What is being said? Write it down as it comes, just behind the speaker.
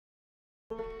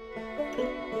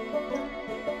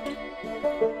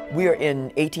We are in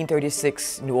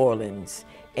 1836 New Orleans,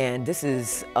 and this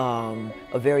is a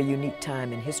very unique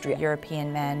time in history.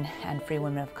 European men and free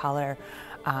women of color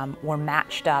were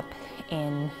matched up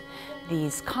in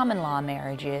these common law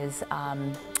marriages,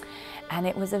 and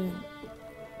it was a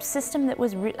system that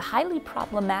was highly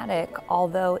problematic,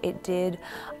 although it did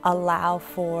allow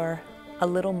for a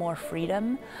little more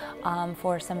freedom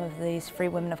for some of these free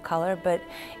women of color, but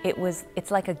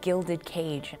it's like a gilded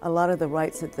cage. A lot of the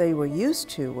rights that they were used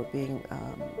to were being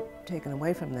taken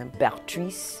away from them.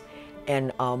 Patrice,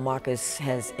 and Marcus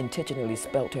has intentionally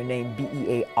spelt her name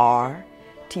B-E-A-R-T-R-I-C-E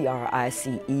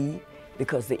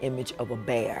because the image of a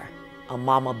bear, a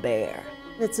mama bear.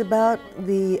 It's about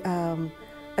a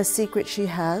secret she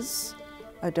has,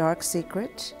 a dark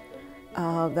secret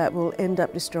that will end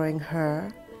up destroying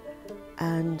her,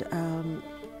 and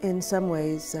in some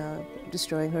ways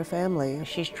destroying her family.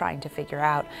 She's trying to figure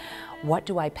out, what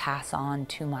do I pass on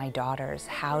to my daughters?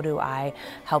 How do I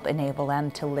help enable them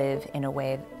to live in a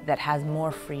way that has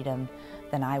more freedom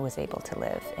than I was able to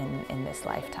live in this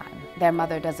lifetime? Their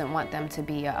mother doesn't want them to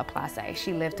be a placé.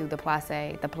 She lived through the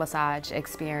placage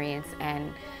experience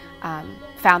and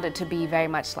found it to be very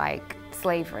much like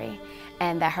slavery,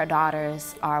 and that her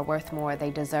daughters are worth more,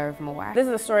 they deserve more. This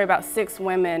is a story about 6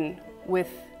 women with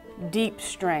deep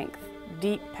strength,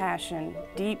 deep passion,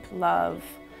 deep love.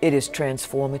 It is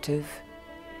transformative,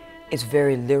 it's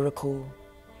very lyrical,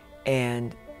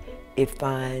 and it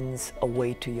finds a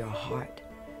way to your heart.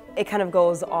 It kind of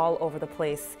goes all over the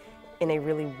place in a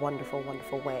really wonderful,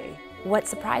 wonderful way. What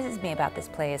surprises me about this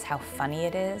play is how funny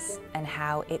it is and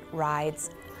how it rides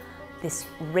this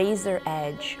razor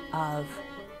edge of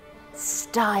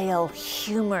style,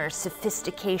 humor,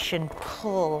 sophistication,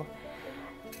 pull,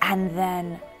 and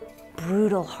then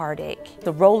brutal heartache.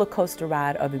 The roller coaster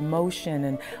ride of emotion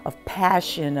and of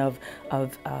passion, of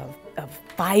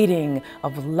fighting,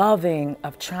 of loving,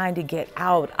 of trying to get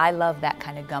out. I love that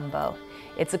kind of gumbo.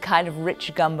 It's a kind of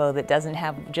rich gumbo that doesn't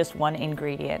have just one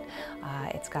ingredient.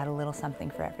 It's got a little something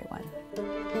for everyone.